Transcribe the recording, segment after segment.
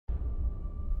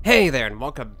Hey there, and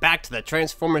welcome back to the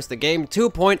Transformers the Game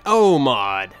 2.0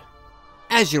 mod!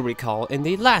 As you recall, in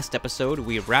the last episode,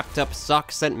 we wrapped up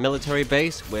Socksent Military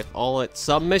Base with all its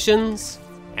submissions,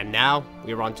 and now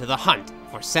we're on to the hunt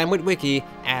for Sam Witwicky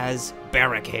as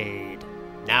Barricade.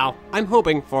 Now, I'm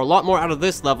hoping for a lot more out of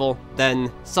this level than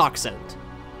Socksent,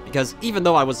 because even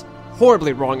though I was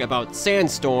horribly wrong about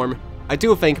Sandstorm, I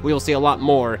do think we will see a lot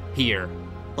more here.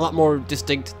 A lot more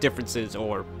distinct differences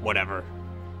or whatever.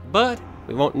 But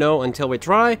we won't know until we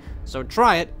try, so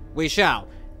try it, we shall.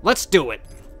 Let's do it!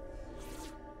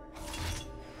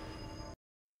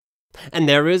 And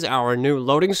there is our new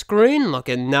loading screen,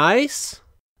 looking nice.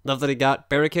 Love that he got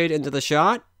Barricade into the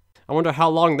shot. I wonder how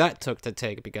long that took to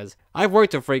take, because I've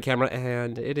worked a free camera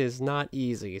and it is not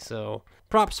easy, so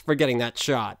props for getting that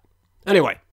shot.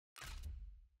 Anyway.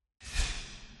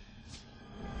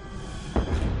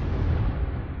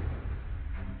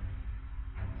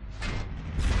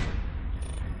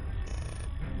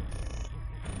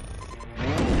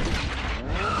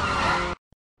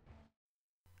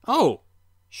 Oh,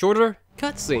 shorter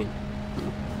cutscene.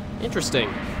 Interesting.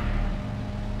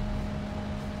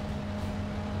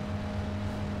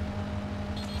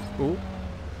 Ooh.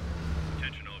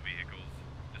 Attention all vehicles.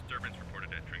 Disturbance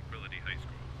reported at Tranquility High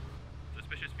School.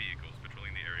 Suspicious vehicles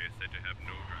patrolling the area said to have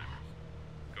no drivers.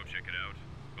 Go check it out.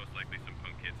 Most likely some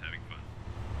punk kids having fun.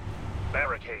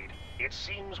 Barricade, it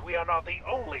seems we are not the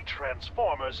only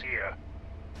Transformers here.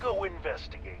 Go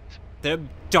investigate. Them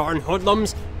darn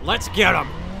hoodlums. Let's get them.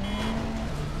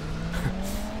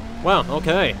 Wow,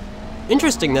 okay.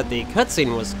 Interesting that the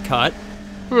cutscene was cut.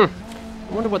 I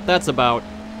wonder what that's about.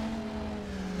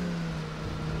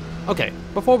 Okay,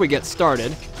 before we get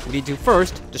started, we need to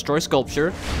first destroy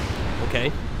Sculpture.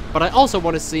 Okay, but I also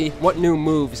want to see what new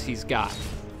moves he's got.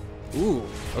 Ooh,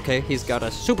 okay, he's got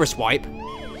a super swipe.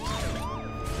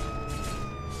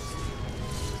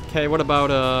 Okay, what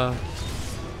about,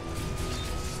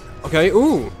 okay,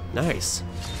 ooh, nice.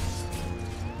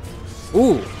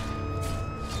 Ooh.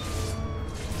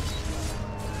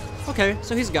 Okay,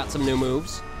 so he's got some new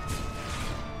moves.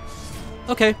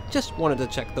 Okay, just wanted to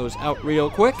check those out real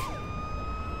quick.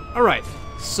 Alright,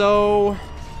 so...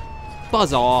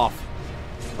 Buzz off.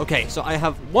 Okay, so I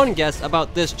have one guess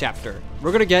about this chapter.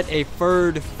 We're gonna get a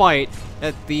third fight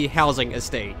at the housing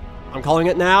estate. I'm calling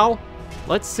it now.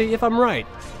 Let's see if I'm right.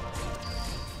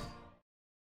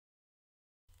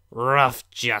 Rough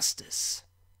justice.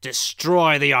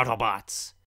 Destroy the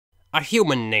Autobots. A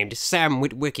human named Sam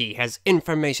Witwicky has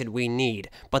information we need,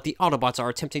 but the Autobots are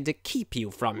attempting to keep you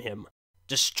from him.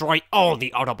 Destroy all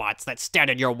the Autobots that stand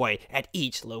in your way at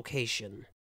each location.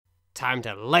 Time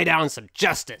to lay down some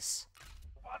justice.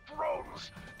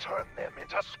 Drones, turn them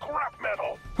into scrap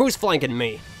metal. Who's flanking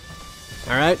me?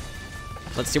 Alright,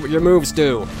 let's see what your moves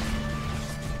do.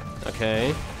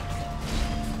 Okay.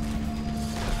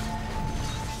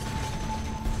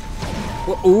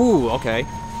 Ooh, okay.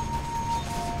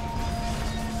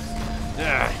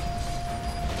 Ugh.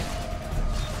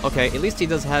 Okay, at least he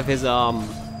does have his, what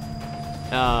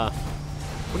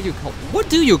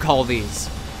do you call these?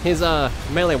 His,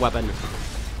 melee weapon.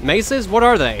 Maces? What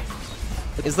are they?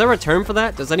 Is there a term for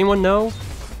that? Does anyone know?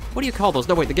 What do you call those?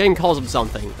 No, wait, the game calls them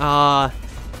something.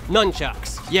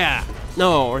 Nunchucks. Yeah.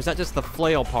 No, or is that just the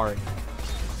flail part?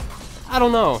 I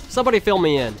don't know. Somebody fill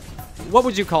me in. What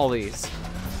would you call these?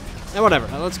 Whatever,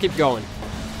 let's keep going.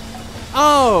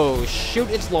 Oh, shoot,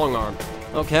 it's long arm.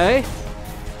 Okay.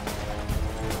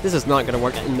 This is not gonna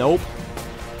work. Nope.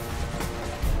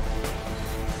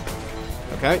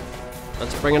 Okay,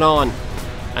 let's bring it on.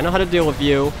 I know how to deal with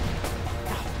you.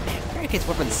 Oh, man, Barricade's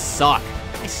weapons suck.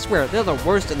 I swear, they're the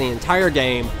worst in the entire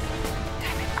game.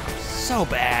 God, they are so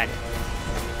bad.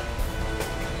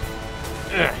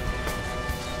 Ugh.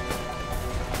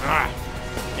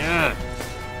 Ugh.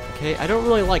 Okay, I don't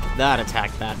really like that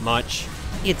attack that much.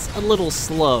 It's a little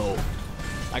slow.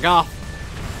 Back off.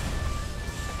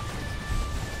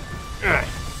 Ugh.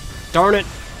 Darn it.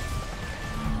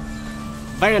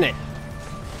 Ban it.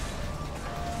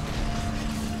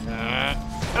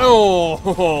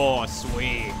 Oh,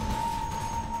 sweet.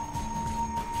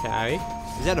 Okay.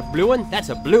 Is that a blue one? That's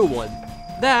a blue one.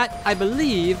 That, I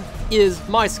believe, is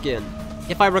my skin,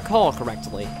 if I recall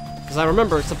correctly. Because I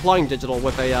remember supplying Digital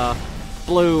with a,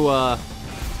 blue,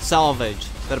 salvage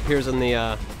that appears in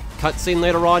the, cutscene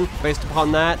later on, based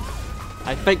upon that.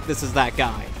 I think this is that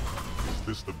guy. Is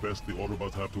this the best the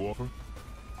Autobots have to offer?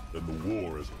 Then the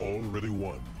war is already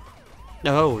won.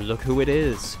 Oh, look who it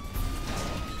is.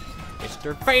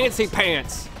 Mr. Fancy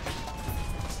Pants!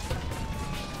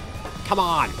 Come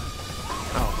on!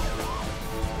 Oh.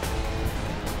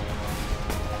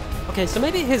 Okay, so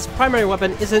maybe his primary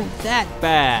weapon isn't that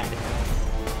bad.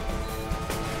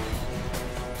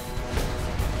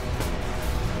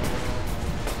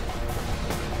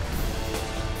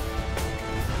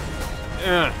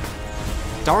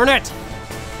 Darn it!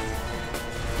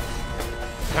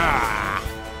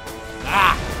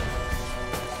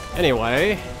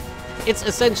 Anyway, it's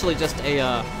essentially just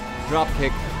a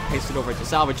dropkick pasted over to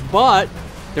salvage, but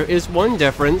there is one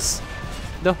difference.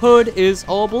 The hood is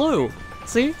all blue.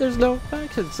 See, there's no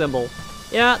faction symbol.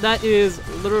 Yeah, that is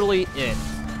literally it.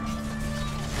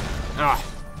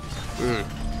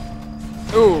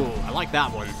 Ooh, I like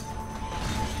that one.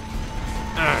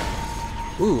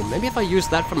 Ooh, maybe if I use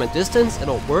that from a distance,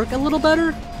 it'll work a little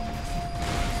better?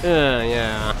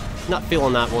 Yeah, not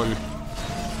feeling that one.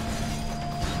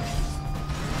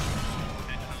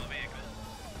 Intentional vehicles.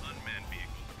 Unmanned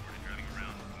vehicles reported driving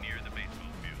around near the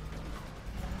baseball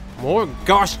field. More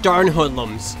gosh darn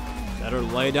hoodlums. Better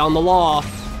lay down the law.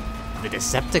 The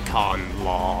Decepticon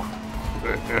law.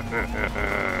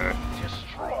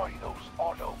 Destroy those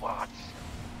Autobots.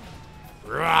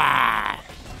 Rah!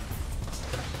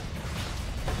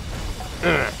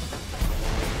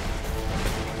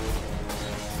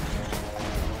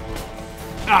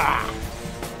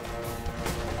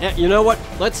 Yeah, you know what?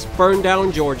 Let's burn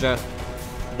down Georgia.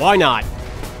 Why not?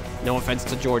 No offense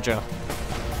to Georgia.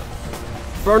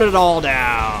 Burn it all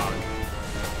down.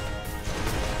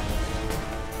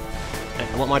 Hey,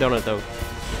 I want my donut though.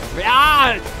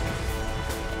 Ah!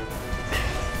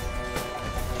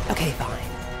 Okay, fine.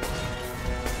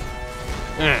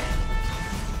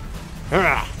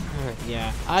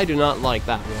 Yeah, I do not like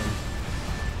that one.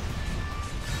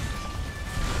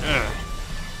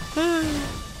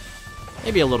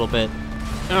 Maybe a little bit.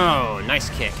 Oh, nice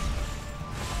kick.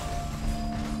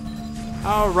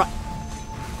 Alright.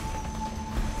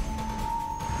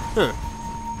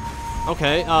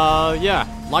 Okay, yeah,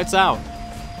 lights out.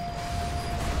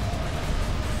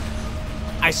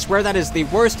 I swear that is the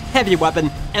worst heavy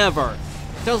weapon ever.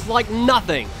 It does like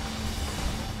nothing.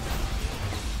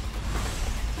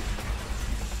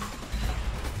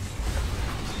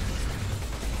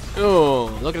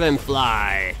 Oh, look at him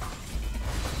fly.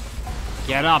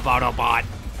 Get up, Autobot.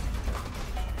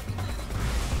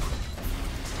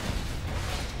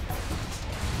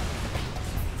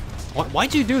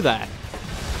 Why'd you do that?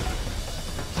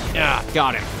 Yeah,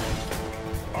 got him.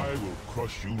 I will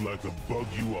crush you like the bug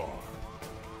you are.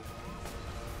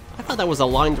 I thought that was a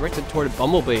line directed toward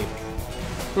Bumblebee.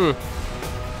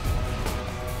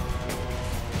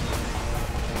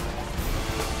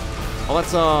 Well,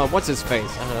 that's, what's his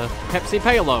face? Pepsi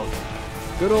Payload.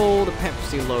 Good old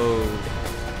Pepsi load.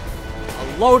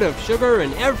 A load of sugar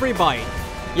in every bite.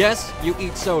 Yes, you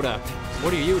eat soda.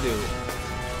 What do you do?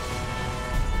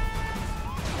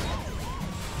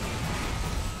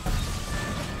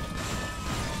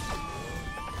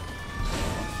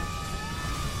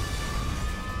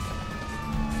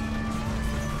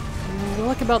 You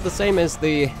look about the same as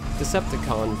the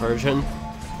Decepticon version.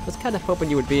 I was kind of hoping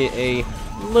you would be a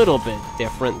little bit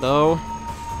different, though.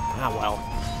 Ah, well.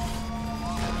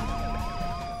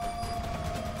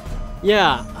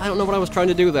 Yeah, I don't know what I was trying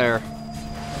to do there.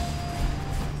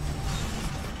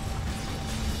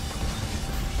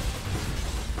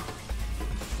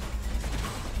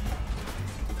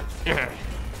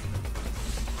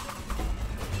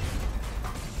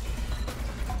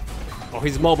 Oh,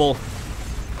 he's mobile.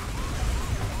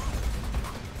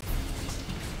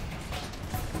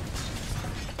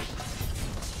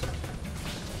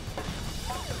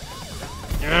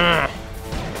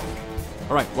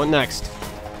 Alright, what next?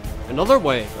 Another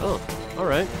wave. Oh,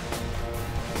 alright.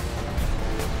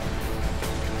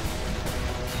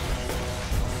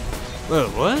 Whoa,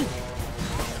 what?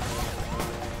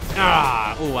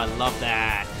 Ah, oh, I love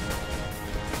that.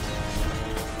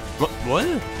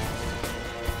 What?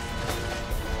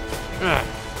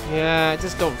 Yeah, I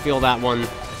just don't feel that one.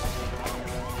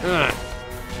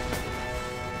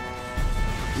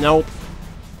 Nope.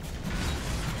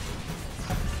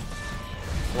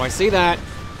 Oh, I see that.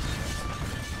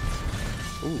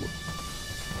 Ooh.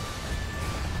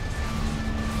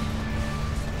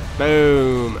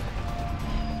 Boom.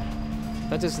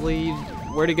 That just leaves...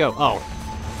 Where'd he go? Oh.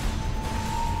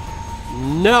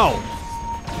 No!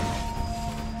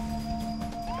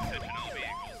 Attention all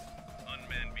vehicles.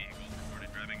 Unmanned vehicles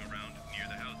reported driving around near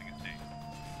the housing estate.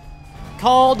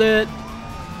 Called it.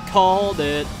 Called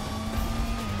it.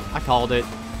 I called it.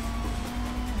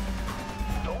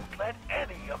 Don't let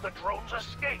any of the drones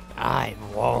escape. I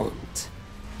won't.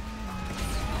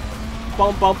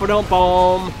 Bum bum ba dum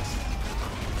bum.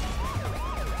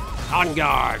 On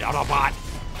guard, Autobot.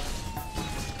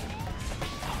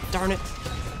 darn it.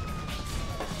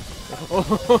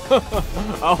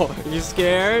 Oh, you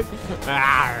scared?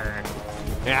 Arr.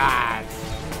 Ah.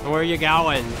 Where are you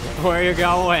going? Where are you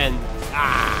going?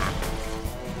 Ah.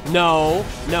 No,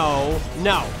 no,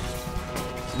 no.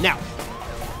 No.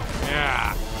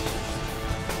 Ah.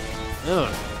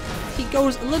 Ugh. He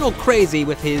goes a little crazy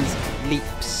with his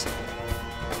leaps.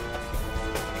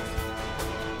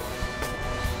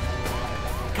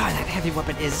 God, that heavy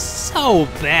weapon is so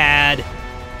bad.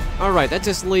 Alright, that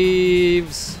just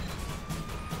leaves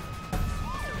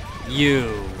you.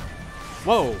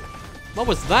 Whoa. What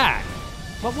was that?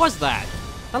 What was that?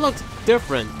 That looked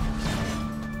different.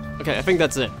 Okay, I think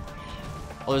that's it.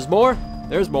 Oh, there's more?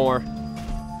 There's more.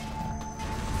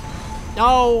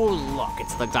 Oh, look,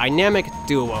 it's the dynamic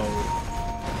duo.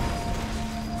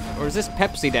 Or is this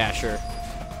Pepsi Dasher?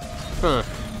 Huh.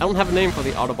 I don't have a name for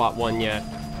the Autobot one yet.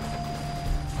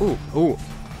 Ooh, ooh.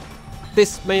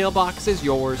 This mailbox is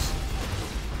yours.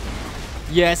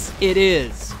 Yes, it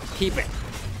is. Keep it.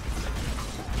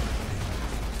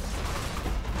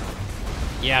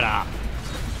 Yada.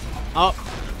 Oh.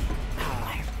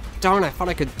 Darn, I thought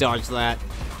I could dodge that.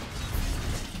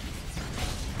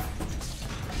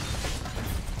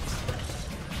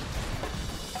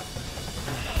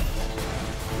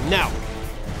 No.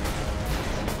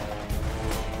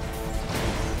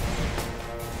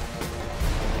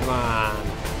 Come on.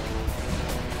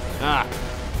 Ah.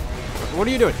 What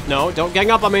are you doing? No, don't gang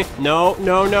up on me. No,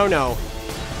 no, no, no.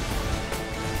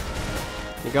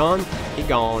 You gone? He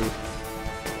gone.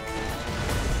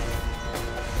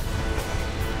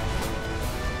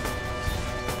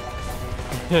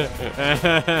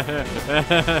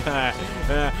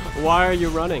 Why are you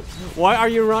running? Why are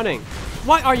you running?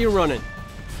 Why are you running?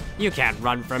 You can't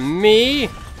run from me.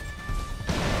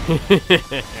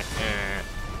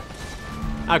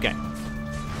 Okay.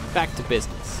 Back to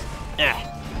business.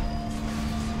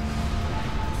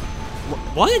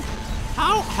 What?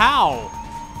 How? How?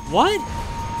 What?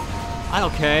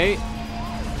 Okay.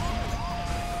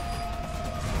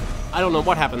 I don't know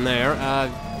what happened there.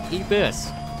 Eat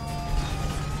this.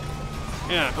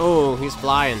 Yeah. Oh, he's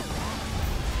flying.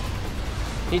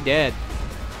 He dead.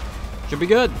 Should be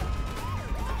good.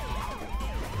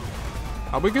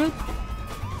 Are we good?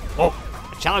 Oh,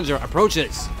 a challenger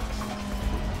approaches.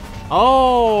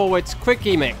 Oh, it's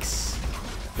Quickie Mix.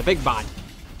 The big bot.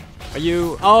 Are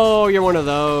you? Oh, you're one of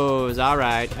those. All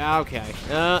right. Okay.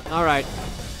 All right.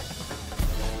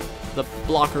 The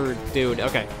blocker dude.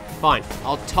 Okay, fine.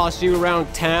 I'll toss you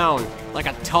around town like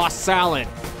a tossed salad.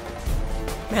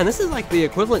 Man, this is like the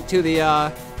equivalent to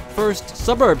the first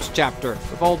Suburbs chapter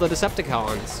with all the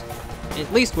Decepticons.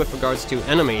 At least with regards to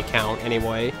enemy count,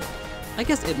 anyway. I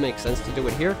guess it makes sense to do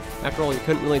it here. After all, you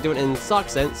couldn't really do it in Sock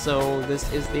Sense, so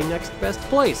this is the next best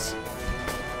place.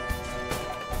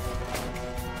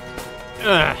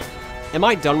 Ugh. Am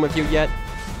I done with you yet?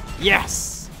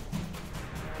 Yes!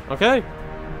 Okay.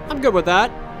 I'm good with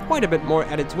that. Quite a bit more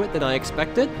added to it than I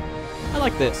expected. I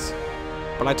like this.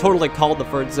 But I totally called the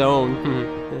third zone.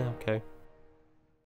 Yeah, okay.